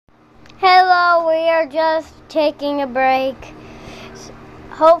are just taking a break.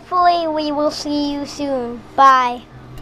 Hopefully we will see you soon. Bye.